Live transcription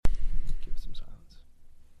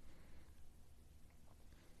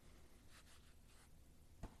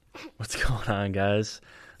What's going on, guys?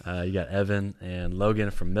 You got Evan and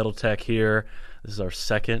Logan from Middle Tech here. This is our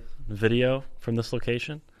second video from this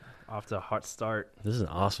location. Off to a hot start. This is an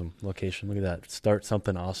awesome location. Look at that. Start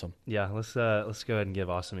something awesome. Yeah, let's go ahead and give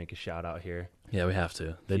Awesome Inc. a shout out here. Yeah, we have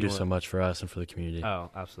to. They do so much for us and for the community. Oh,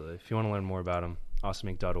 absolutely. If you want to learn more about them,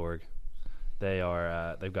 awesomeinc.org.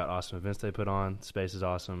 They've got awesome events they put on. Space is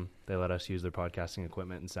awesome. They let us use their podcasting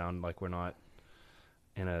equipment and sound like we're not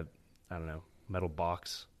in a, metal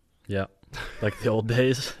box. Yeah, like the old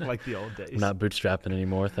days. Like the old days. We're not bootstrapping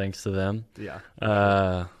anymore, thanks to them. Yeah.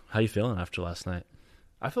 How you feeling after last night?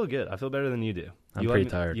 I feel good. I feel better than you do. I'm pretty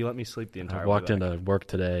tired. You let me sleep the entire I walked way back. into work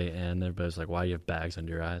today, and everybody's like, why do you have bags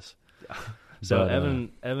under your eyes? Yeah. So But,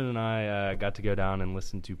 Evan and I got to go down and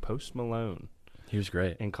listen to Post Malone he was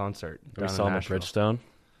great. in concert. We down saw in him at Nashville.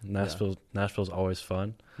 Bridgestone. Nashville's always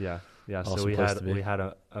fun. Yeah. Awesome So place to be. we had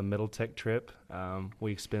a Middle Tech trip.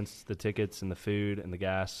 We expensed the tickets and the food and the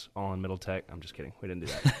gas all in Middle Tech. I'm just kidding. We didn't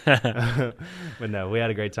do that. But no, we had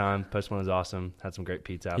a great time. Post Malone's awesome. Had some great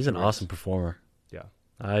pizza. He's an afterwards. awesome performer. Yeah.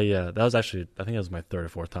 That was actually, I think that was my third or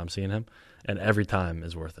fourth time seeing him, and every time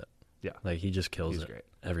is worth it. Yeah. Like he just kills He's it great.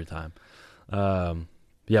 every time.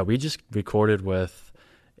 Yeah, we just recorded with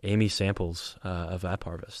Amy Samples of App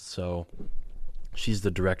Harvest. So she's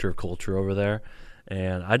the director of culture over there.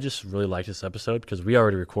 And I just really liked this episode because we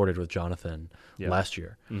already recorded with Jonathan last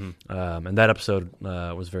year. Mm-hmm. And that episode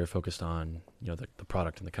was very focused on, the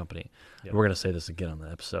product and the company. Yep. We're going to say this again on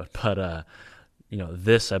the episode, but,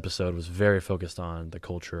 this episode was very focused on the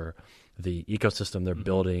culture, the ecosystem they're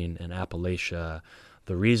building in Appalachia,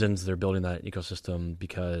 the reasons they're building that ecosystem,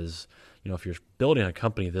 because, if you're building a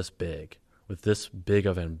company this big with this big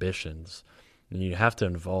of ambitions, and you have to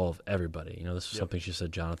involve everybody. This is something she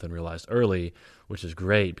said Jonathan realized early, which is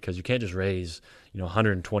great because you can't just raise,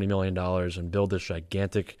 $120 million and build this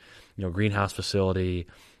gigantic, greenhouse facility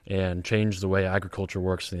and change the way agriculture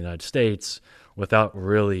works in the United States without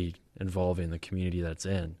really involving the community that's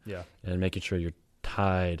in. Yeah. And making sure you're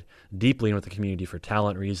tied deeply in with the community for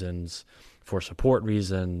talent reasons, for support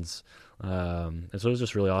reasons. And so it was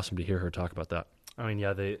just really awesome to hear her talk about that. I mean,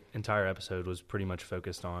 yeah, the entire episode was pretty much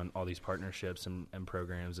focused on all these partnerships and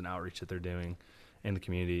programs and outreach that they're doing in the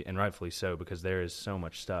community, and rightfully so, because there is so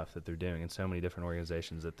much stuff that they're doing and so many different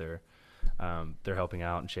organizations that they're helping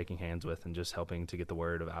out and shaking hands with and just helping to get the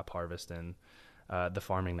word of App Harvest and the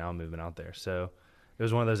Farming Now movement out there. So it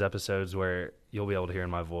was one of those episodes where you'll be able to hear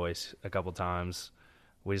in my voice a couple times.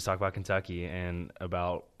 We just talk about Kentucky and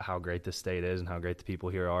about how great this state is and how great the people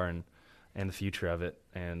here are and the future of it.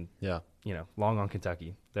 And long on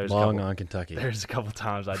Kentucky. There's Kentucky. There's a couple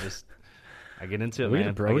times I get into it, We're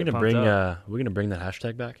man. gonna bring that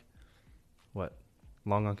hashtag back. What?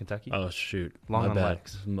 Long on Kentucky? Oh shoot, Long my on bad.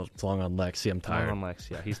 Lex. It's long on Lex. See, I'm tired. Long on Lex.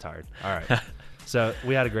 Yeah, he's tired. All right. So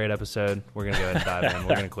we had a great episode. We're gonna go ahead and dive in.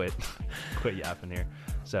 We're gonna quit yapping here.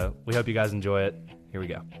 So we hope you guys enjoy it. Here we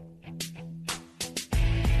go.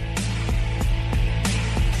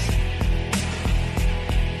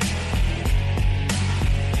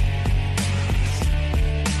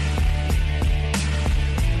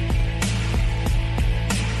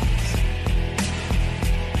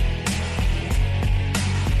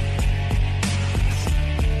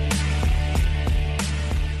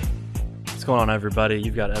 What's going on, everybody?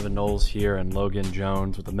 You've got Evan Knowles here and Logan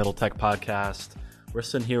Jones with the Middle Tech Podcast. We're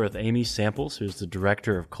sitting here with Amy Samples, who's the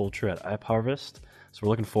director of culture at App Harvest. So we're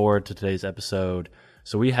looking forward to today's episode.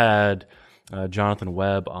 So we had Jonathan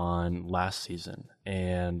Webb on last season,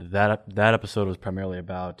 and that episode was primarily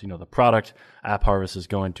about the product App Harvest is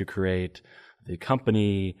going to create, the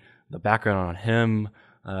company, the background on him,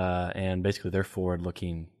 and basically their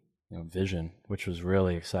forward-looking vision, which was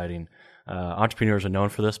really exciting. Entrepreneurs are known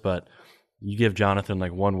for this, but you give Jonathan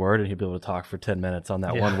like one word and he'll be able to talk for 10 minutes on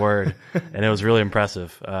that one word. And it was really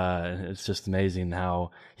impressive. It's just amazing how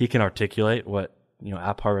he can articulate what,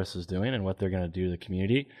 App Harvest is doing and what they're going to do to the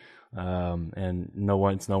community. And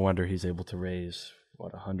it's no wonder he's able to raise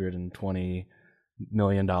 $120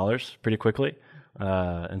 million pretty quickly.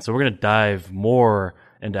 And so we're going to dive more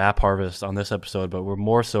into App Harvest on this episode, but we're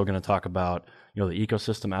more so going to talk about, the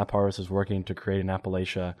ecosystem App Harvest is working to create in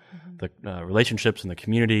Appalachia, the relationships in the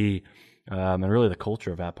community, and really the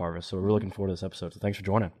culture of App Harvest. So we're really looking forward to this episode. So thanks for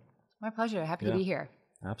joining. My pleasure. Happy to be here.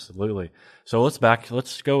 Absolutely. So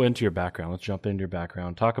let's go into your background. Let's jump into your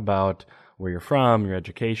background. Talk about where you're from, your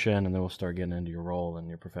education, and then we'll start getting into your role and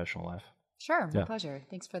your professional life. Sure, my pleasure.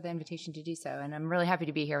 Thanks for the invitation to do so. And I'm really happy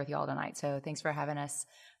to be here with you all tonight. So thanks for having us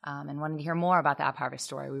and wanting to hear more about the App Harvest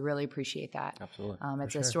story. We really appreciate that. Absolutely.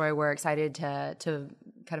 It's a story we're excited to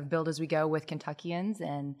kind of build as we go with Kentuckians.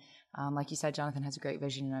 And like you said, Jonathan has a great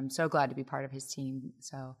vision, and I'm so glad to be part of his team.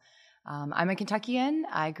 So I'm a Kentuckian.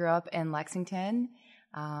 I grew up in Lexington.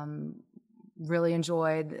 Really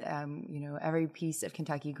enjoyed, every piece of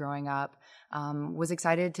Kentucky growing up. Was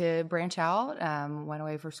excited to branch out. Went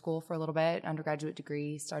away for school for a little bit, undergraduate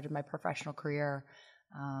degree. Started my professional career.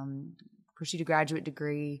 Pursued a graduate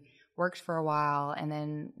degree. Worked for a while, and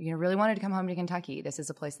then really wanted to come home to Kentucky. This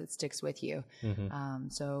is a place that sticks with you.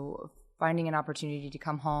 So finding an opportunity to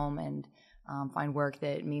come home and find work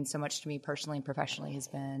that means so much to me personally and professionally has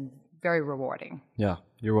been very rewarding. Yeah,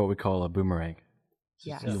 you're what we call a boomerang.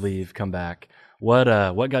 Yes. You leave, come back. What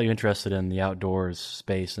got you interested in the outdoors,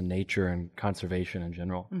 space, and nature and conservation in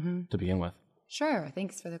general to begin with? Sure.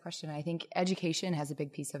 Thanks for the question. I think education has a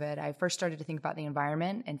big piece of it. I first started to think about the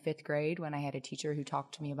environment in 5th grade when I had a teacher who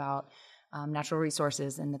talked to me about natural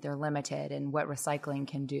resources and that they're limited and what recycling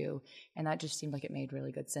can do. And that just seemed like it made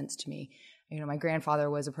really good sense to me. My grandfather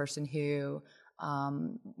was a person who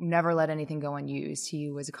never let anything go unused. He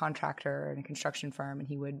was a contractor in a construction firm, and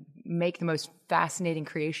he would make the most fascinating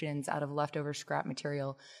creations out of leftover scrap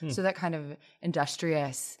material. So that kind of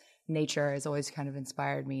industrious nature has always kind of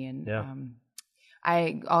inspired me. And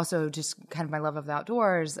I also just kind of my love of the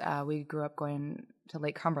outdoors. We grew up going to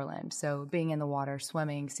Lake Cumberland. So being in the water,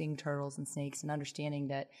 swimming, seeing turtles and snakes, and understanding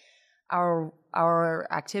that our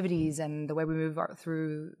activities and the way we move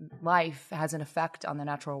through life has an effect on the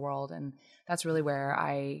natural world. And that's really where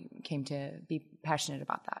I came to be passionate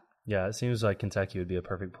about that. Yeah, it seems like Kentucky would be a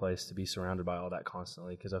perfect place to be surrounded by all that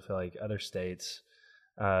constantly, because I feel like other states,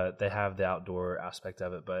 they have the outdoor aspect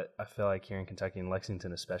of it, but I feel like here in Kentucky and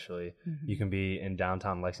Lexington especially, you can be in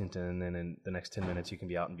downtown Lexington, and then in the next 10 minutes you can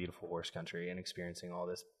be out in beautiful horse country and experiencing all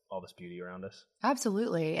this beauty around us.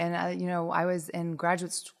 Absolutely. And, I was in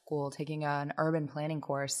graduate school taking an urban planning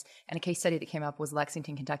course, and a case study that came up was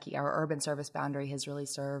Lexington, Kentucky. Our urban service boundary has really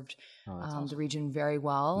served awesome. The region very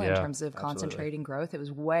well in terms of concentrating growth. It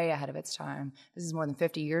was way ahead of its time. This is more than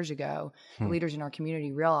 50 years ago. The leaders in our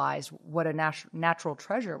community realized what a natural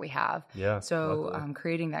treasure we have. Yeah. So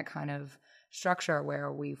creating that kind of structure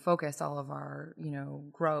where we focus all of our,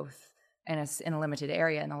 growth in a limited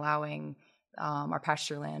area and allowing our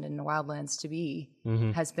pasture land and the wildlands to be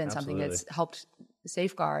has been something that's helped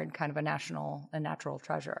safeguard kind of a natural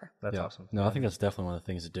treasure. That's awesome. No, I think that's definitely one of the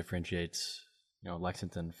things that differentiates,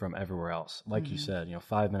 Lexington from everywhere else. Like you said,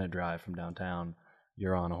 5-minute drive from downtown,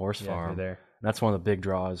 you're on a horse farm. You're there. And that's one of the big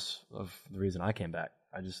draws of the reason I came back.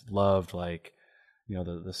 I just loved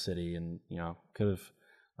the city, and could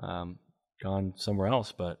have gone somewhere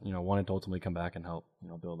else, but wanted to ultimately come back and help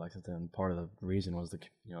build Lexington. And part of the reason was the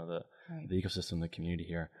ecosystem, the community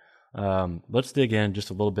here. Let's dig in just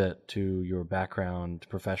a little bit to your background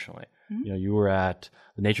professionally. You were at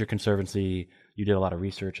the Nature Conservancy. You did a lot of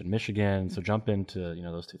research in Michigan. So jump into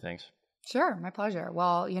those two things. Sure, my pleasure.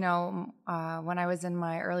 Well, when I was in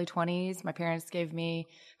my early 20s, my parents gave me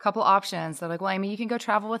a couple options. They're like, well, Amy, you can go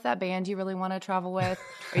travel with that band you really want to travel with,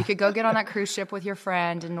 or you could go get on that cruise ship with your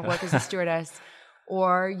friend and work as a stewardess,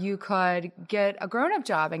 or you could get a grown-up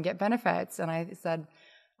job and get benefits. And I said,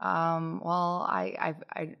 well,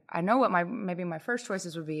 I know what maybe my first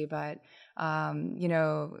choices would be, but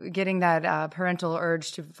getting that parental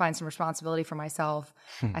urge to find some responsibility for myself,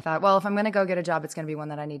 I thought, well, if I'm going to go get a job, it's going to be one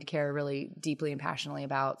that I need to care really deeply and passionately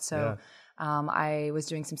about. So I was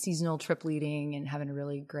doing some seasonal trip leading and having a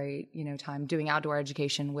really great, time doing outdoor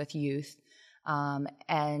education with youth.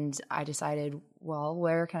 And I decided, well,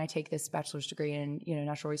 where can I take this bachelor's degree in,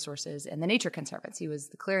 natural resources? And the Nature Conservancy was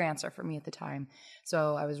the clear answer for me at the time.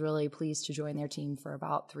 So I was really pleased to join their team for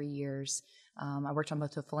about 3 years. I worked on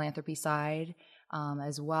both the philanthropy side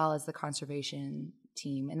as well as the conservation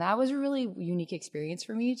team. And that was a really unique experience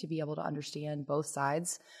for me to be able to understand both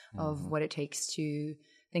sides of what it takes to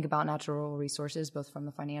think about natural resources, both from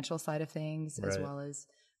the financial side of things as well as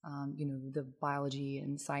the biology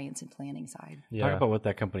and science and planning side. Yeah. Talk about what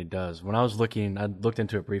that company does. When I looked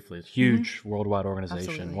into it briefly. It's a huge worldwide organization,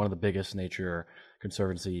 Absolutely. One of the biggest nature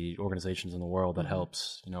conservancy organizations in the world that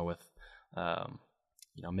helps, with,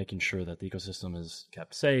 making sure that the ecosystem is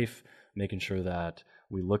kept safe, making sure that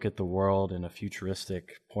we look at the world in a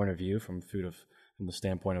futuristic point of view from the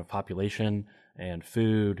standpoint of population and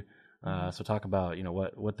food. So talk about,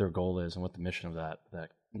 what their goal is and what the mission of that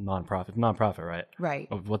nonprofit, right? Right.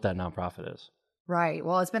 Of what that nonprofit is. Right.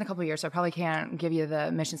 Well, it's been a couple of years, so I probably can't give you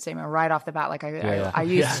the mission statement right off the bat like Yeah. I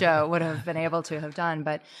used to would have been able to have done.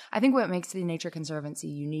 But I think what makes the Nature Conservancy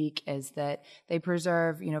unique is that they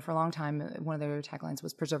preserve, for a long time, one of their taglines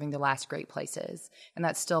was preserving the last great places. And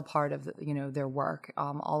that's still part of, their work.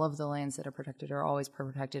 All of the lands that are protected are always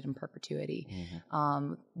protected in perpetuity.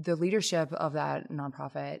 The leadership of that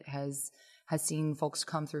nonprofit has seen folks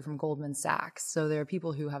come through from Goldman Sachs. So there are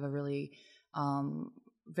people who have a really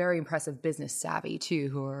very impressive business savvy too,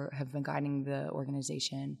 who have been guiding the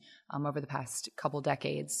organization over the past couple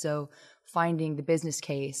decades. So finding the business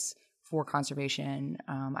case for conservation,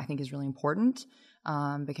 I think, is really important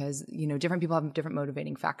because different people have different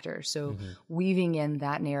motivating factors. So weaving in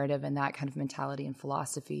that narrative and that kind of mentality and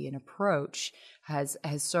philosophy and approach has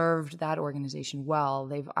served that organization well.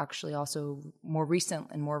 They've actually also more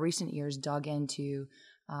recent years dug into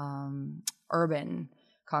urban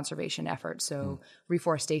conservation efforts. So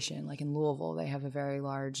reforestation, like in Louisville, they have a very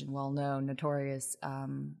large and well-known, notorious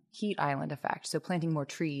heat island effect. So planting more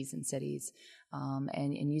trees in cities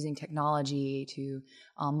and using technology to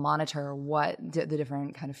monitor what the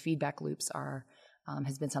different kind of feedback loops are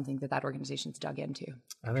has been something that organization's dug into.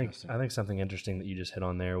 I think something interesting that you just hit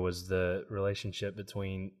on there was the relationship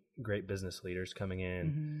between great business leaders coming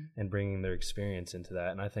in and bringing their experience into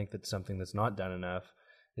that. And I think that's something that's not done enough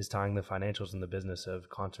is tying the financials and the business of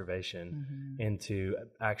conservation into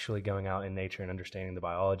actually going out in nature and understanding the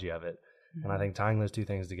biology of it. And I think tying those two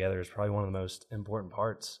things together is probably one of the most important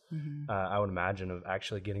parts, I would imagine, of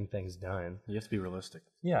actually getting things done. You have to be realistic.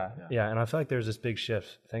 Yeah. And I feel like there's this big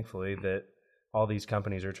shift, thankfully, that all these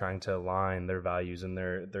companies are trying to align their values and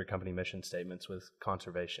their company mission statements with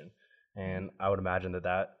conservation. And I would imagine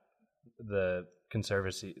that the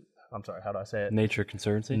Conservancy, I'm sorry, how do I say it? Nature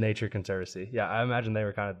Conservancy? Nature Conservancy. Yeah, I imagine they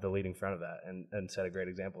were kind of the leading front of that and set a great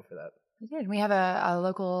example for that. We did. We have a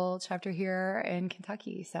local chapter here in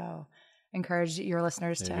Kentucky, so encourage your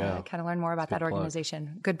listeners to kind of learn more about that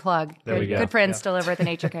organization. Good plug. Good friends still over at the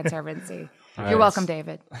Nature Conservancy. You're welcome,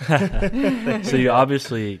 David. So you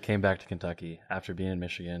obviously came back to Kentucky after being in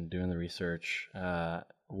Michigan, doing the research.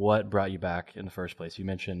 What brought you back in the first place? You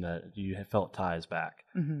mentioned that you had felt ties back.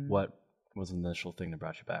 What was the initial thing that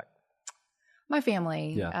brought you back? My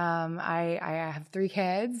family. Yeah. I have 3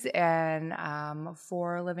 kids and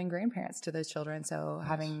 4 living grandparents to those children. So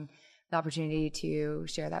having the opportunity to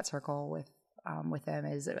share that circle with them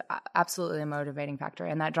is absolutely a motivating factor.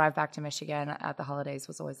 And that drive back to Michigan at the holidays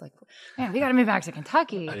was always like, man, we got to move back to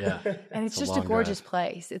Kentucky. And it's just a gorgeous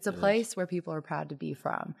place. It's a place where people are proud to be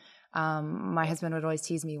from. My husband would always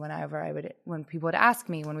tease me when people would ask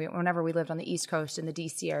me whenever we lived on the East Coast in the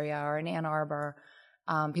DC area or in Ann Arbor,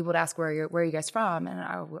 people would ask, where are you guys from? And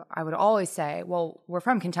I would always say, well, we're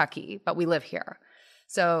from Kentucky, but we live here.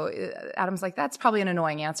 So Adam's like, that's probably an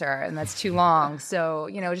annoying answer and that's too long. So,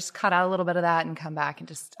 just cut out a little bit of that and come back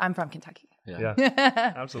and I'm from Kentucky. Yeah,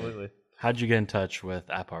 absolutely. How'd you get in touch with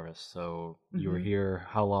AppHarvest? So you were here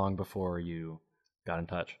how long before you got in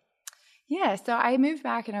touch? Yeah, so I moved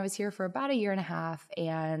back and I was here for about a year and a half,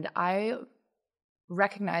 and I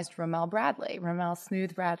recognized Ramel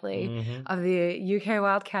Smooth Bradley of the UK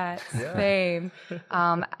Wildcats fame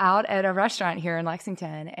out at a restaurant here in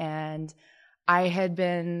Lexington. And I had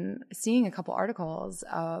been seeing a couple articles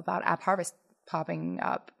about AppHarvest popping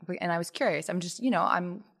up, and I was curious. I'm just,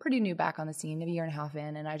 I'm pretty new back on the scene, a year and a half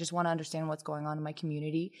in, and I just want to understand what's going on in my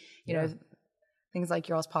community. Things like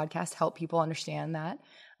your all's podcast help people understand that.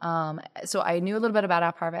 So I knew a little bit about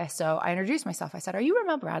AppHarvest. So I introduced myself. I said, are you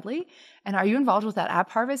Ramel Bradley? And are you involved with that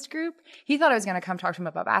AppHarvest group? He thought I was going to come talk to him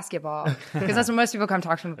about basketball because that's what most people come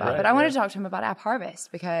talk to him about. But I wanted to talk to him about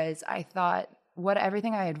AppHarvest because I thought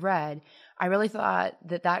everything I had read, I really thought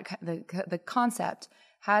that the concept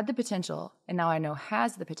had the potential, and now I know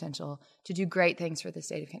has the potential to do great things for the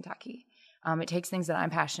state of Kentucky. It takes things that I'm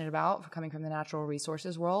passionate about, coming from the natural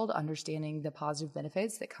resources world, understanding the positive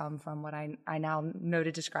benefits that come from what I now know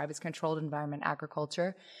to describe as controlled environment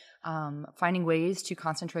agriculture, finding ways to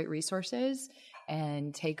concentrate resources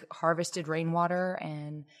and take harvested rainwater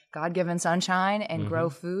and God-given sunshine and grow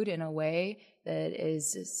food in a way that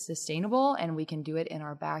is sustainable, and we can do it in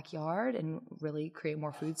our backyard and really create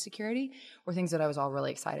more food security, were things that I was all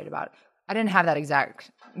really excited about. I didn't have that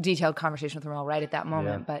exact detailed conversation with Ramel right at that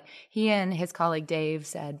moment, but he and his colleague Dave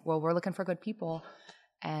said, well, we're looking for good people.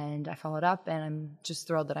 And I followed up, and I'm just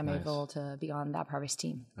thrilled that I'm able to be on the AppHarvest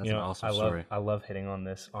team. That's an awesome story. I love hitting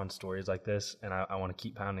on stories like this, and I want to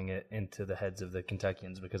keep pounding it into the heads of the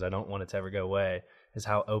Kentuckians because I don't want it to ever go away, is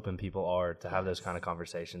how open people are to have those kind of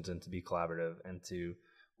conversations and to be collaborative and to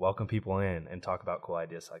welcome people in and talk about cool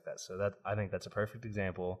ideas like that. So I think that's a perfect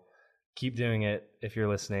example keep doing it if you're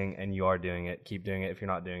listening and you are doing it. Keep doing it. If you're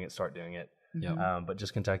not doing it, start doing it. Yeah. But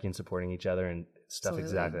just Kentucky and supporting each other and stuff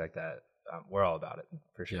exactly like that. We're all about it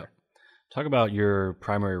for sure. Yeah. Talk about your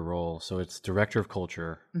primary role. So it's director of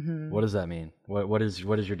culture. What does that mean? What is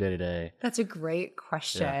your day to day? That's a great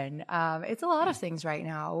question. It's a lot of things right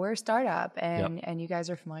now. We're a startup, and you guys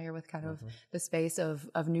are familiar with kind of the space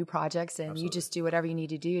of new projects, and you just do whatever you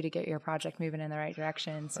need to do to get your project moving in the right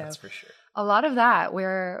direction. So That's for sure. a lot of that,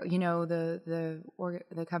 where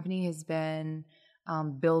the company has been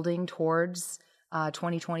building towards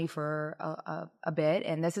 2020 for a bit,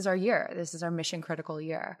 and this is our year. This is our mission critical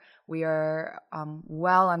year. We are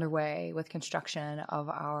well underway with construction of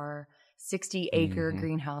our 60-acre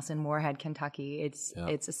greenhouse in Moorhead, Kentucky.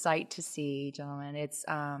 It's a sight to see, gentlemen. It's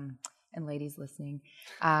and ladies listening.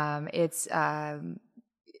 It's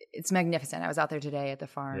magnificent. I was out there today at the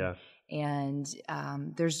farm, and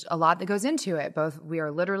there's a lot that goes into it. Both we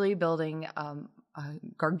are literally building a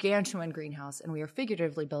gargantuan greenhouse, and we are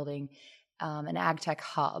figuratively building an ag tech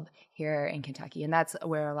hub here in Kentucky. And that's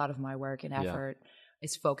where a lot of my work and effort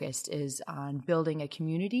is focused, is on building a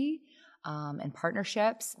community and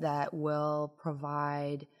partnerships that will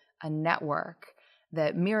provide a network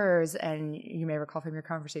that mirrors, and you may recall from your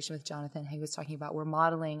conversation with Jonathan, he was talking about we're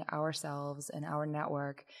modeling ourselves and our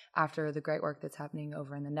network after the great work that's happening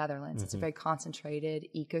over in the Netherlands. It's a very concentrated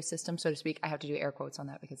ecosystem, so to speak. I have to do air quotes on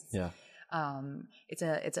that because it's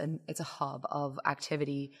a hub of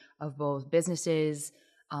activity of both businesses,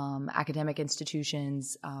 academic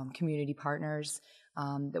institutions, community partners,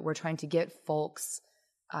 that we're trying to get folks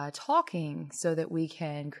talking so that we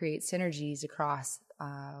can create synergies across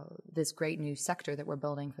this great new sector that we're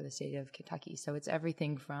building for the state of Kentucky. So it's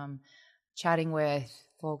everything from chatting with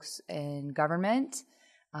folks in government.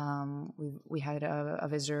 We had a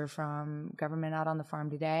visitor from government out on the farm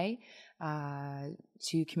today,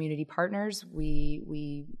 to community partners.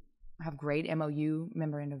 We have great MOU,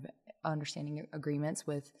 memorandum of understanding agreements,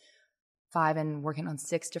 with 5 and working on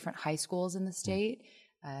 6 different high schools in the state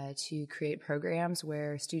to create programs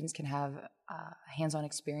where students can have hands-on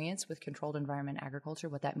experience with controlled environment agriculture,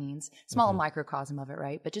 what that means. Small microcosm of it,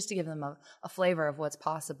 right? But just to give them a flavor of what's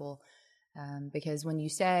possible. Because when you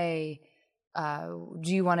say,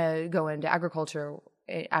 do you want to go into agriculture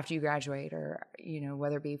after you graduate, or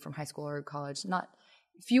whether it be from high school or college, not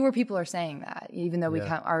fewer people are saying that, even though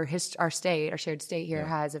our shared state here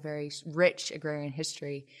has a very rich agrarian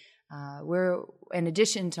history. We're, in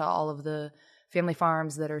addition to all of the family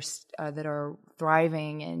farms that are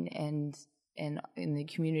thriving and in the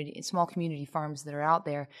community, small community farms that are out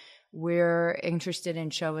there, we're interested in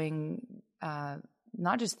showing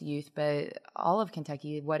not just the youth, but all of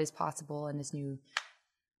Kentucky, what is possible in this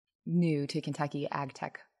new to Kentucky ag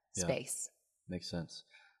tech space. Makes sense.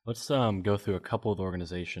 Let's go through a couple of the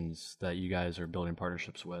organizations that you guys are building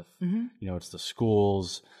partnerships with. It's the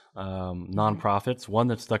schools, nonprofits. One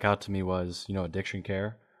that stuck out to me was, Addiction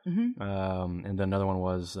Care. And then another one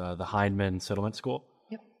was the Heinemann Settlement School.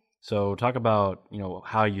 So talk about,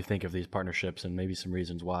 how you think of these partnerships and maybe some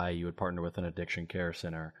reasons why you would partner with an addiction care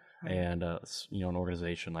center and, an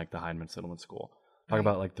organization like the Heinemann Settlement School. Talk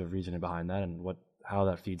about like the reasoning behind that and how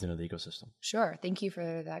that feeds into the ecosystem. Sure. Thank you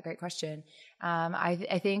for that great question.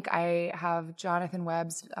 I think I have Jonathan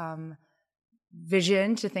Webb's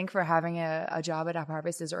vision to think for having a job at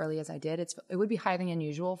AppHarvest as early as I did. It would be highly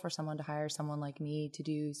unusual for someone to hire someone like me to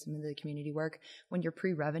do some of the community work when you're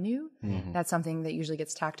pre-revenue. That's something that usually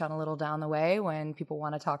gets tacked on a little down the way when people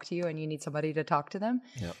want to talk to you and you need somebody to talk to them.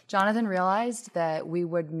 Jonathan realized that we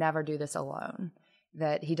would never do this alone,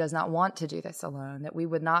 that he does not want to do this alone, that we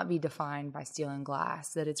would not be defined by steel and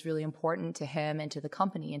glass, that it's really important to him and to the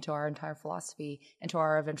company and to our entire philosophy and to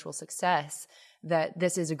our eventual success that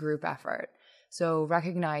this is a group effort. So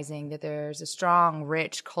recognizing that there's a strong,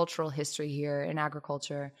 rich cultural history here in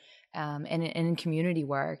agriculture and in community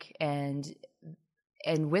work, and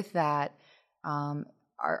with that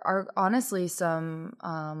are honestly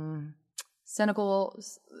some cynical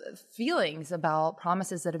feelings about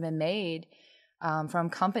promises that have been made from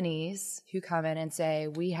companies who come in and say,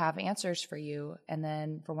 we have answers for you, and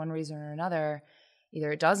then for one reason or another,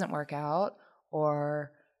 either it doesn't work out,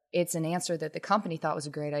 or it's an answer that the company thought was a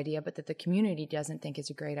great idea, but that the community doesn't think is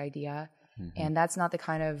a great idea. And that's not the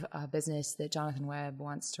kind of business that Jonathan Webb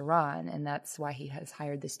wants to run. And that's why he has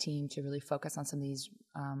hired this team to really focus on some of these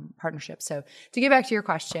partnerships. So to get back to your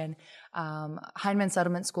question, Heinemann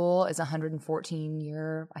Settlement School is a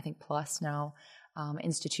 114-year, I think plus now,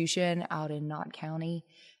 institution out in Knott County.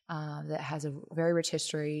 that has a very rich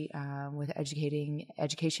history with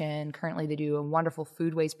education. Currently, they do a wonderful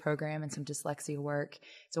food waste program and some dyslexia work.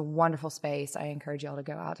 It's a wonderful space. I encourage y'all to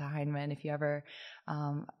go out to Heinemann if you ever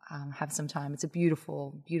have some time. It's a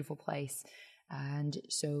beautiful, beautiful place. And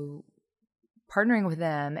so partnering with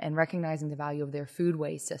them and recognizing the value of their food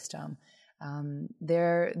waste system,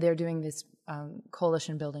 they're doing this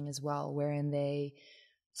coalition building as well, wherein they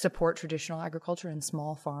support traditional agriculture and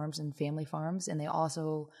small farms and family farms, and they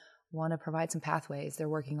also want to provide some pathways. They're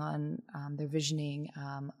working on, they're visioning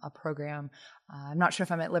a program. I'm not sure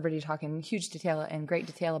if I'm at liberty to talk in great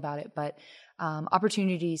detail about it, but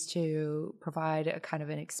opportunities to provide a kind of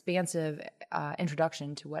an expansive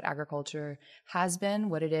introduction to what agriculture has been,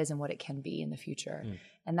 what it is, and what it can be in the future.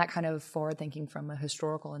 And that kind of forward thinking from a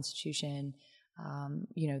historical institution,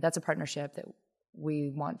 that's a partnership that we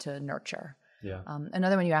want to nurture. Yeah.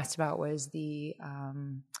 Another one you asked about was the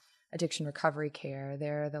addiction recovery care.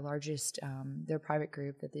 They're the largest, they're a private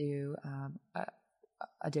group that do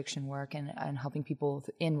addiction work and helping people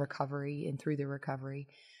in recovery and through their recovery.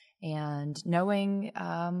 And knowing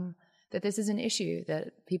that this is an issue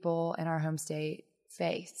that people in our home state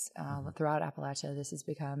face throughout Appalachia, this has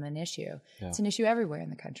become an issue. Yeah. It's an issue everywhere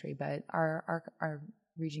in the country, but our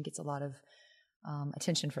region gets a lot of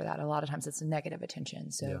attention for that. A lot of times it's a negative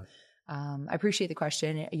attention. So. Yeah. I appreciate the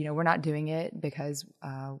question. We're not doing it because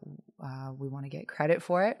we want to get credit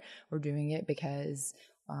for it. We're doing it because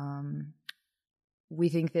we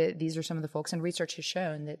think that these are some of the folks, and research has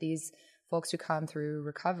shown that these folks who come through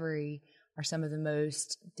recovery are some of the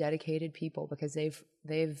most dedicated people because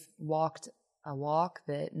they've walked a walk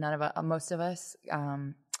that most of us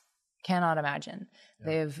cannot imagine.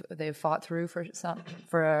 Yeah. They've fought through for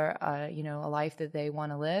a life that they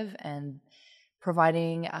want to live, and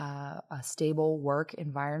providing a stable work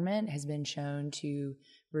environment has been shown to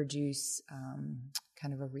reduce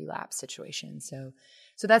kind of a relapse situation. So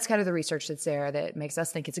that's kind of the research that's there that makes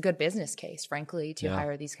us think it's a good business case, frankly, to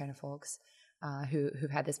hire these kind of folks who've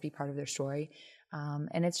had this be part of their story.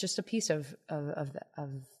 And it's just a piece of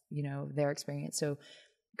their experience. So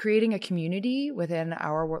creating a community within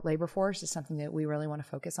our labor force is something that we really want to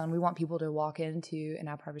focus on. We want people to walk into an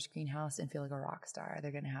AppHarvest greenhouse and feel like a rock star.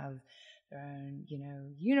 They're going to have their own,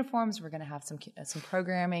 uniforms. We're going to have some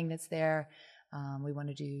programming that's there. We want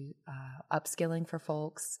to do upskilling for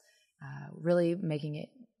folks, really making it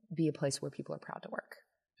be a place where people are proud to work.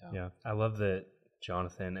 Yeah. I love that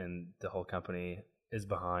Jonathan and the whole company is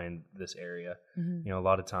behind this area. Mm-hmm. A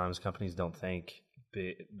lot of times companies don't think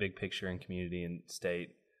big picture in community and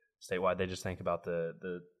statewide. They just think about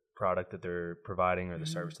the product that they're providing or the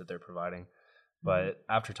service that they're providing. But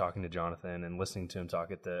after talking to Jonathan and listening to him talk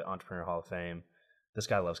at the Entrepreneur Hall of Fame, this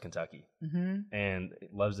guy loves Kentucky and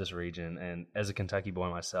loves this region. And as a Kentucky boy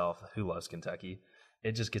myself, who loves Kentucky,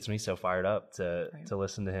 it just gets me so fired up to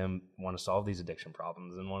listen to him want to solve these addiction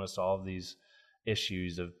problems and want to solve these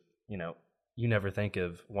issues of, you never think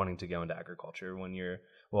of wanting to go into agriculture when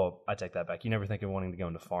I take that back. You never think of wanting to go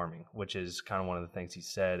into farming, which is kind of one of the things he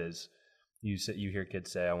said is you hear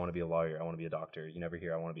kids say, I want to be a lawyer, I want to be a doctor. You never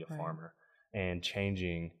hear, I want to be a farmer. And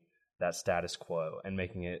changing that status quo and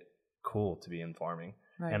making it cool to be in farming.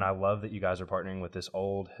 Right. And I love that you guys are partnering with this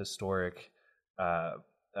old historic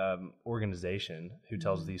organization who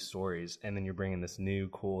tells these stories, and then you're bringing this new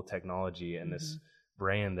cool technology and this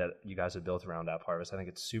brand that you guys have built around AppHarvest. I think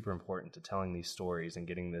it's super important to telling these stories and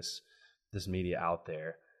getting this media out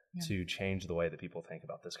there to change the way that people think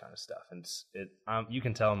about this kind of stuff. And you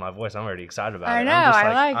can tell in my voice, I'm already excited about it. I know,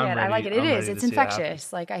 I like it. It is. It's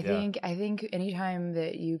infectious. Like I think anytime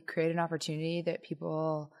that you create an opportunity that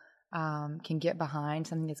people can get behind,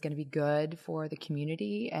 something that's going to be good for the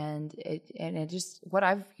community, and it just, what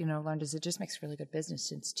I've learned is it just makes really good business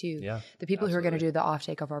sense too. Yeah, the people who are going to do the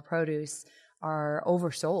offtake of our produce are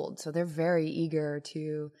oversold, so they're very eager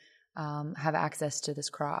to have access to this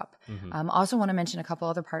crop. Also want to mention a couple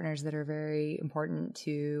other partners that are very important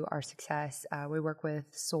to our success. We work with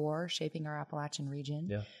SOAR, Shaping Our Appalachian Region.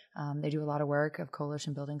 Yeah. They do a lot of work of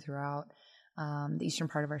coalition building throughout the eastern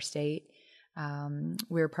part of our state.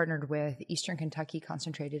 We're partnered with Eastern Kentucky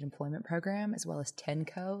Concentrated Employment Program as well as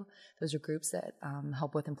TENCO. Those are groups that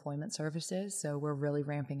help with employment services. So we're really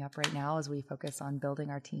ramping up right now as we focus on building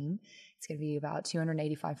our team. It's going to be about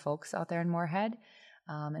 285 folks out there in Moorhead.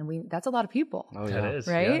 And that's a lot of people. Oh, yeah, it is.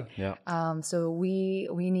 Right? Yeah. So we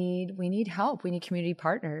need help. We need community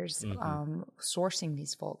partners sourcing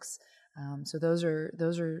these folks. So those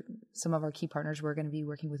are some of our key partners. We're going to be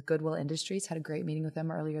working with Goodwill Industries. Had a great meeting with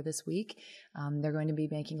them earlier this week. They're going to be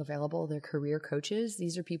making available their career coaches.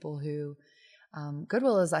 These are people who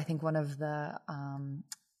Goodwill is, I think, one of the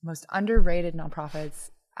most underrated nonprofits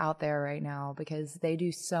out there right now because they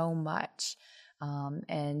do so much,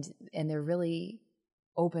 and they're really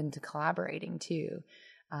open to collaborating too.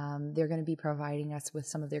 They're going to be providing us with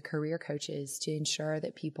some of their career coaches to ensure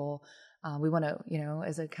that people, we want to,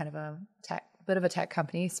 as a kind of a bit of a tech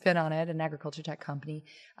company spin on it, an agriculture tech company,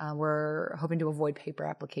 we're hoping to avoid paper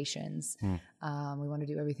applications. We want to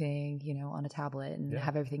do everything, on a tablet and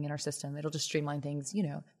have everything in our system. It'll just streamline things,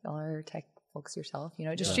 y'all are tech folks yourself,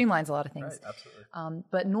 it just streamlines a lot of things. Right, absolutely.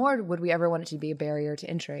 But nor would we ever want it to be a barrier to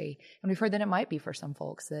entry. And we've heard that it might be for some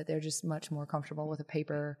folks, that they're just much more comfortable with a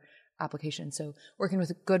paper application. So working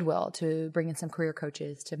with Goodwill to bring in some career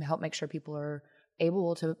coaches to help make sure people are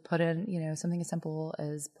able to put in, something as simple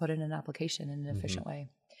as put in an application in an efficient way.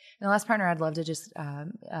 And the last partner I'd love to just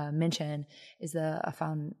mention is the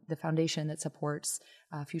foundation that supports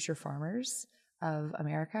future farmers of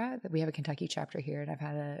America. That we have a Kentucky chapter here, and I've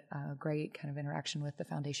had a great kind of interaction with the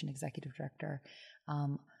foundation executive director.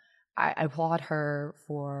 I applaud her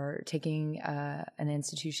for taking an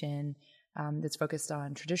institution that's focused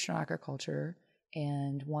on traditional agriculture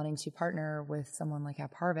and wanting to partner with someone like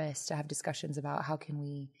AppHarvest to have discussions about how can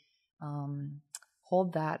we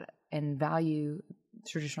hold that and value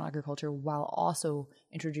traditional agriculture while also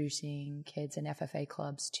introducing kids and FFA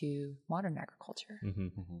clubs to modern agriculture.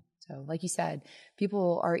 So like you said,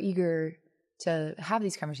 people are eager to have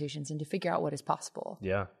these conversations and to figure out what is possible.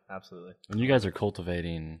 Yeah, absolutely. And you guys are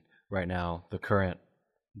cultivating right now the current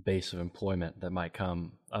base of employment that might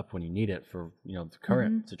come up when you need it for the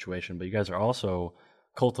current situation, but you guys are also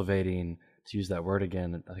cultivating, to use that word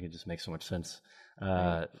again, I think it just makes so much sense,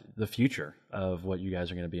 the future of what you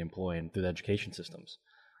guys are going to be employing through the education systems.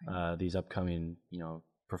 These upcoming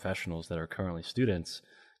professionals that are currently students,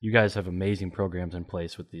 you guys have amazing programs in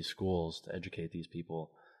place with these schools to educate these people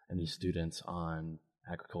and these students on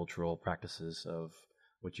agricultural practices of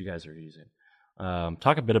what you guys are using.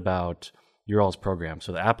 Talk a bit about your all's program.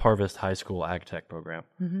 So the AppHarvest High School Ag Tech program.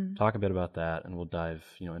 Talk a bit about that, and we'll dive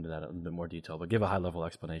into that in a bit more detail. But give a high level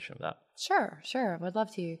explanation of that. Sure. Would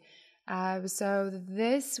love to. So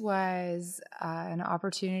this was an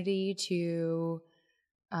opportunity to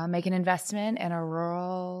make an investment in a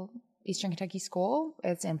rural Eastern Kentucky school.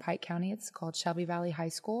 It's in Pike County. It's called Shelby Valley High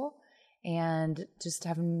School, and just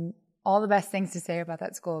having all the best things to say about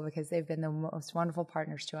that school because they've been the most wonderful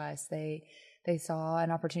partners to us. They saw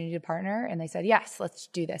an opportunity to partner and they said, yes, let's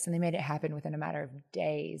do this. And they made it happen within a matter of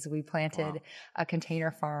days. We planted a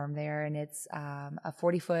container farm there, and it's a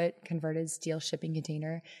 40-foot converted steel shipping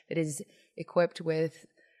container that is equipped with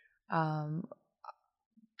an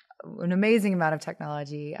amazing amount of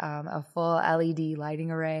technology, a full LED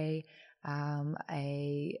lighting array,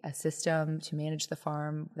 a system to manage the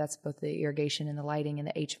farm. That's both the irrigation and the lighting and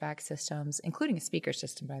the HVAC systems, including a speaker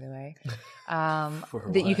system, by the way,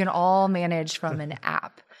 that you can all manage from an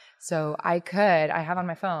app. So I have on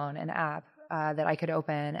my phone an app that I could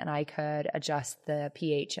open, and I could adjust the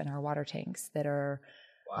pH in our water tanks that are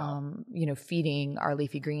feeding our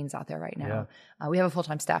leafy greens out there right now. We have a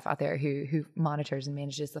full-time staff out there who monitors and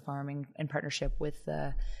manages the farm in partnership with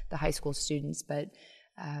the high school students. But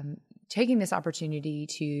taking this opportunity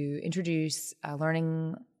to introduce a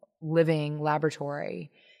learning, living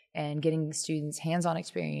laboratory and getting students hands-on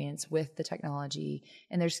experience with the technology.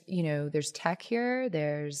 And there's tech here,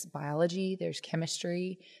 there's biology, there's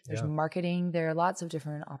chemistry, there's marketing. There are lots of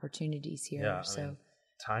different opportunities here.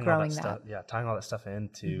 Tying all that stuff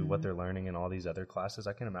into what they're learning in all these other classes,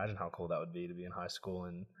 I can imagine how cool that would be to be in high school.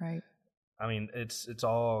 And I mean, it's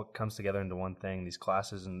all comes together into one thing. These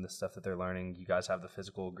classes and the stuff that they're learning. You guys have the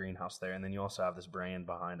physical greenhouse there, and then you also have this brand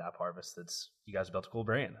behind AppHarvest. You guys built a cool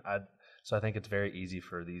brand. So I think it's very easy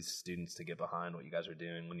for these students to get behind what you guys are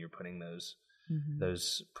doing when you're putting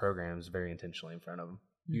those programs very intentionally in front of them.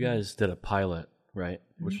 You guys did a pilot, right?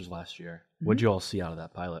 Which was last year. What did you all see out of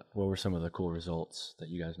that pilot? What were some of the cool results that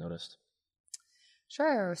you guys noticed?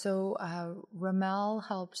 Sure. So Ramel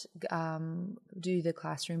helped do the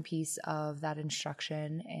classroom piece of that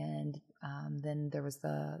instruction, and then there was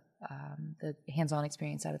the hands-on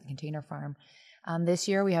experience out of the container farm. This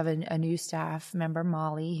year we have a new staff member,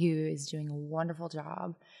 Molly, who is doing a wonderful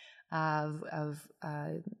job of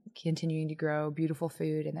continuing to grow beautiful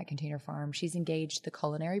food in that container farm. She's engaged the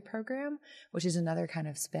culinary program, which is another kind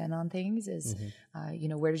of spin on things is,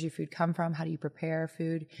 where does your food come from? How do you prepare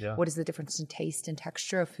food? Yeah. What is the difference in taste and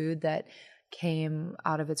texture of food that came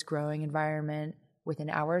out of its growing environment within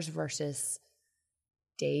hours versus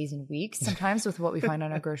days and weeks sometimes with what we find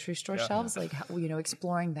on our grocery store shelves, like,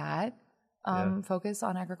 exploring that. Focus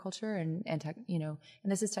on agriculture and tech, and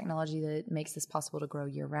this is technology that makes this possible to grow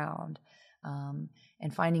year round.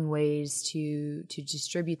 and finding ways to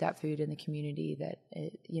distribute that food in the community that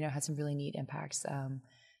has some really neat impacts.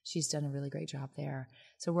 She's done a really great job there.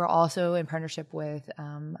 So we're also in partnership with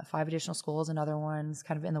 5 additional schools and other ones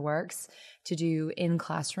kind of in the works to do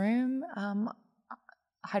in-classroom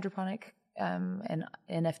hydroponic and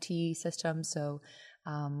NFT systems. So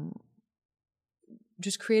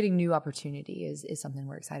just creating new opportunity is something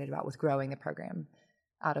we're excited about with growing the program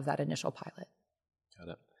out of that initial pilot.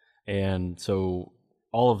 Got it. And so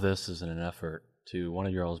all of this is in an effort to one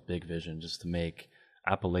of your all's big vision, just to make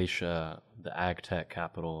Appalachia the ag tech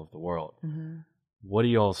capital of the world. Mm-hmm. What are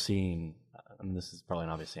you all seeing? And this is probably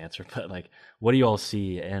an obvious answer, but like, what do you all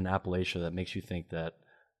see in Appalachia that makes you think that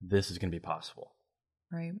this is going to be possible?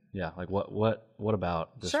 Right. Yeah. Like what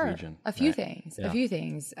about this region? A few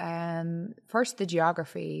things. First, the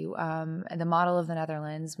geography, and the model of the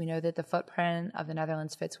Netherlands. We know that the footprint of the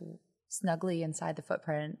Netherlands fits snugly inside the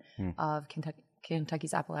footprint of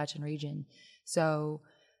Kentucky's Appalachian region. So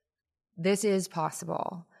this is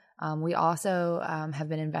possible. We also have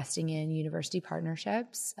been investing in university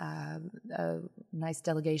partnerships, a nice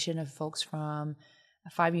delegation of folks from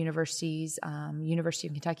 5 universities, University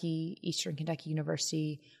of Kentucky, Eastern Kentucky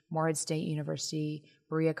University, Morehead State University,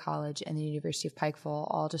 Berea College, and the University of Pikeville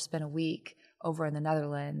all just spent a week over in the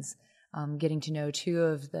Netherlands getting to know 2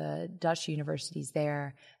 of the Dutch universities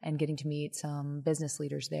there and getting to meet some business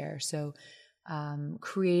leaders there. So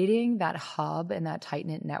creating that hub and that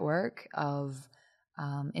tight-knit network of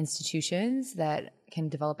institutions that can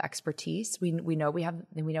develop expertise. We know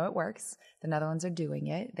it works. The Netherlands are doing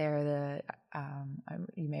it. They're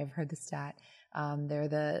you may have heard the stat. They're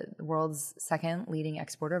the world's 2nd leading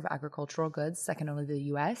exporter of agricultural goods, second only to the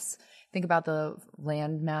U.S. Think about the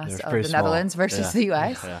land mass of the Netherlands versus the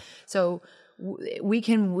U.S. Yeah. So we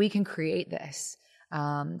can create this.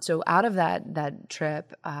 So out of that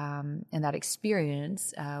trip and that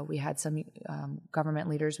experience, we had some government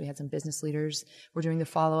leaders, we had some business leaders. We're doing the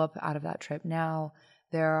follow-up out of that trip now.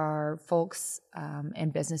 There are folks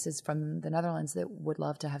and businesses from the Netherlands that would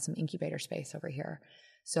love to have some incubator space over here.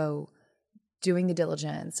 So doing the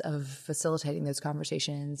diligence of facilitating those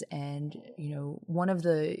conversations, and one of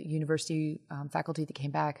the university faculty that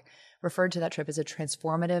came back referred to that trip as a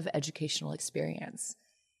transformative educational experience.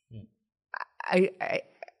 I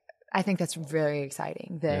think that's very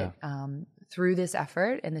exciting that through this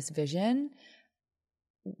effort and this vision,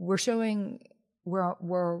 we're showing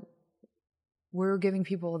we're giving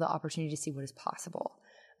people the opportunity to see what is possible.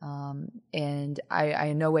 And I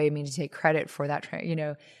in no way mean to take credit for that.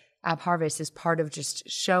 App Harvest is part of just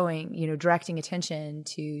showing, directing attention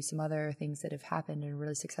to some other things that have happened and are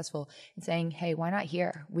really successful, and saying, hey, why not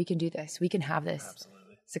here? We can do this. We can have this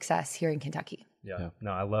success here in Kentucky. Yeah.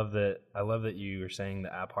 No, I love that you are saying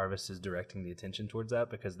that App Harvest is directing the attention towards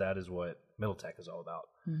that, because that is what Middle Tech is all about.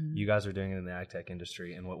 Mm-hmm. You guys are doing it in the ag tech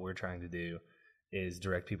industry, and what we're trying to do is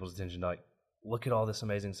direct people's attention to, like, look at all this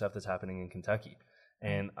amazing stuff that's happening in Kentucky.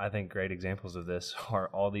 And I think great examples of this are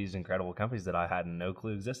all these incredible companies that I had no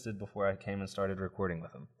clue existed before I came and started recording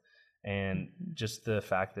with them. And just the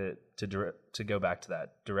fact that to go back to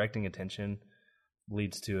that, directing attention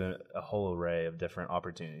leads to a whole array of different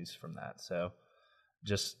opportunities from that. So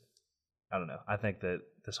just, I don't know. I think that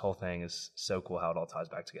this whole thing is so cool how it all ties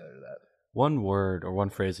back together to that. One word or one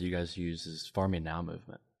phrase that you guys use is Farming Now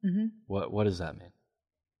movement. Mm-hmm. What does that mean?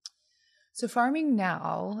 So Farming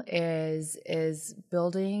Now is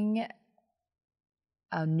building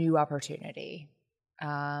a new opportunity.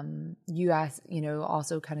 You asked,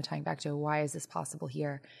 also kind of tying back to why is this possible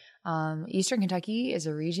here? Eastern Kentucky is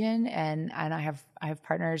a region, and I have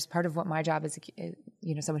partners. Part of what my job is,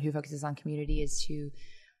 someone who focuses on community, is to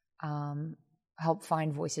help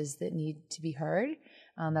find voices that need to be heard.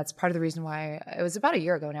 That's part of the reason why it was about a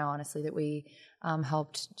year ago now, honestly, that we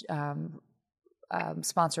helped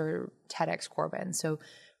sponsor TEDx Corbin. So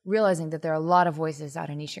realizing that there are a lot of voices out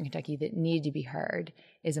in Eastern Kentucky that need to be heard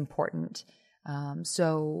is important.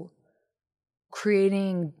 So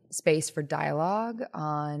creating space for dialogue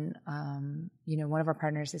on, one of our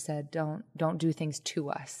partners has said, don't do things to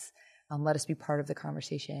us. Let us be part of the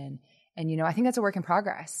conversation. And, I think that's a work in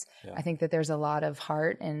progress. Yeah. I think that there's a lot of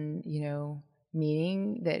heart and,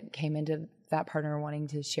 meaning that came into that partner wanting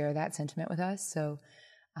to share that sentiment with us. So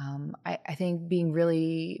I think being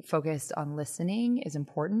really focused on listening is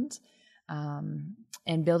important.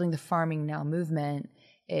 And building the Farming Now movement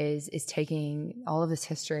is taking all of this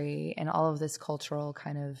history and all of this cultural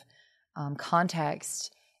kind of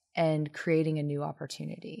context and creating a new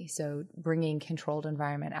opportunity. So bringing controlled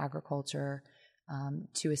environment agriculture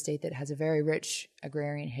to a state that has a very rich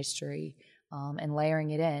agrarian history and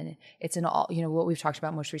layering it in. It's an all, what we've talked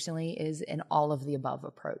about most recently is an all of the above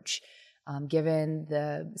approach. Given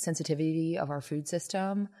the sensitivity of our food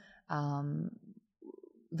system, the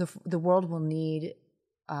world will need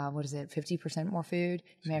 50% more food.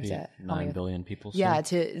 You may have to 9 billion people. Yeah,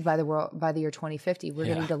 by the year 2050, we're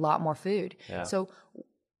going to need a lot more food. Yeah. So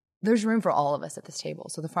there's room for all of us at this table.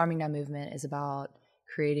 So the Farming Now movement is about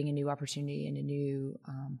creating a new opportunity and a new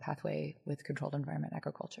pathway with controlled environment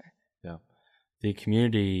agriculture. Yeah. The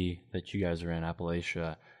community that you guys are in,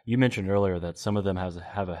 Appalachia, you mentioned earlier that some of them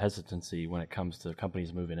have a hesitancy when it comes to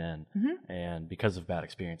companies moving in, and because of bad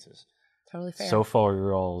experiences. Totally fair. So far,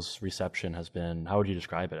 your all's reception has been, how would you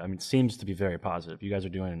describe it? I mean, it seems to be very positive. You guys are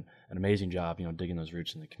doing an amazing job, digging those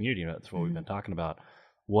roots in the community. That's what we've been talking about.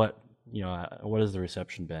 What has the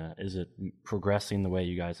reception been? Is it progressing the way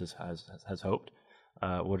you guys has hoped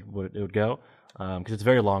it would go? Because it's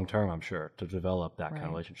very long term, I'm sure, to develop that kind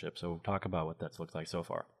of relationship. So talk about what that's looked like so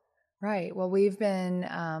far. Right. Well, we've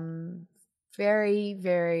been very,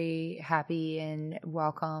 very happy and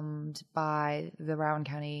welcomed by the Rowan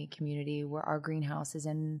County community, where our greenhouse is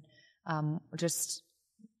in just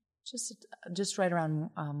right around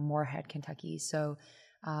Moorhead, Kentucky. So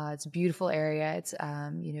it's a beautiful area. It's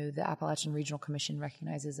the Appalachian Regional Commission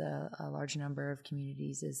recognizes a large number of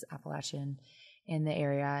communities as Appalachian in the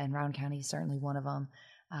area, and Rowan County is certainly one of them.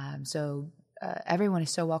 So everyone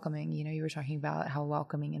is so welcoming. You were talking about how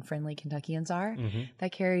welcoming and friendly Kentuckians are.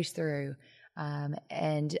 That carries through.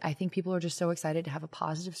 And I think people are just so excited to have a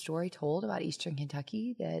positive story told about Eastern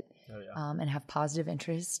Kentucky that, and have positive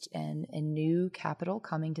interest and new capital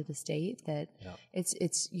coming to the state. That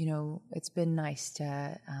it's been nice to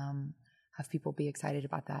have people be excited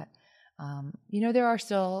about that. There are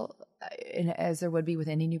still, as there would be with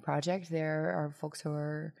any new project, there are folks who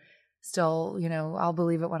are still, I'll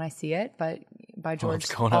believe it when I see it. But by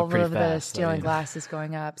George, all of the steel and glass is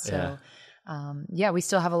going up. So. We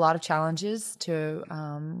still have a lot of challenges to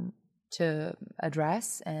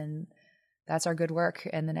address, and that's our good work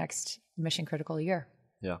in the next mission critical year.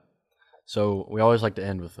 Yeah. So we always like to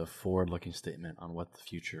end with a forward-looking statement on what the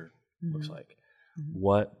future looks like.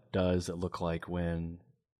 What does it look like when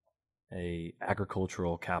a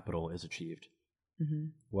agricultural capital is achieved?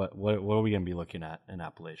 What are we going to be looking at in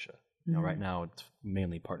Appalachia? Right now it's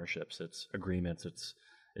mainly partnerships, it's agreements,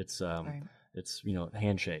 it's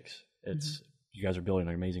handshakes. It's you guys are building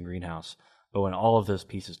an amazing greenhouse, but when all of this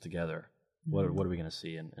pieces together, what are we going to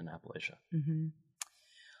see in Appalachia?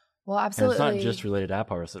 Well, absolutely. And it's not just related to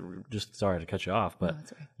AppHarvest. Just sorry to cut you off, but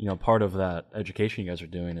part of that education you guys are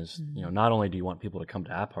doing is not only do you want people to come to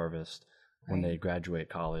AppHarvest when they graduate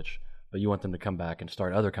college, but you want them to come back and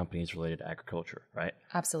start other companies related to agriculture, right?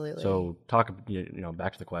 Absolutely. So talk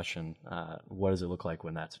back to the question: what does it look like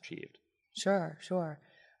when that's achieved? Sure.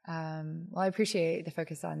 Well, I appreciate the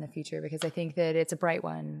focus on the future because I think that it's a bright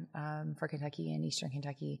one for Kentucky and Eastern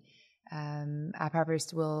Kentucky.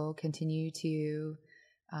 AppHarvest will continue to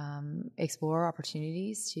explore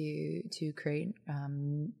opportunities to create,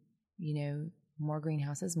 more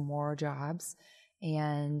greenhouses, more jobs,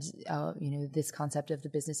 and this concept of the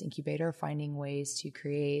business incubator, finding ways to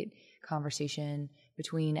create conversation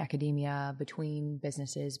between academia, between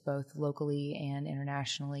businesses, both locally and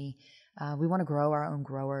internationally. We want to grow our own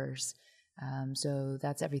growers. So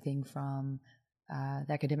that's everything from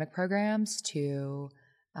the academic programs to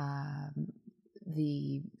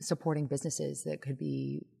the supporting businesses that could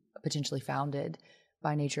be potentially founded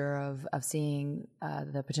by nature of seeing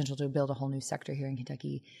the potential to build a whole new sector here in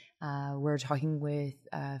Kentucky. We're talking with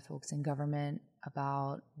folks in government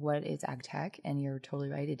about what is ag tech, and you're totally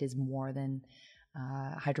right. It is more than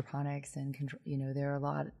hydroponics and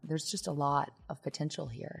there's just a lot of potential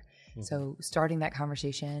here. So starting that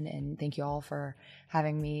conversation, and thank you all for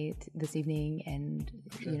having me this evening and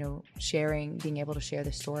being able to share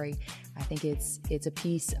this story. I think it's a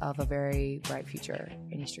piece of a very bright future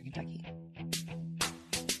in Eastern Kentucky.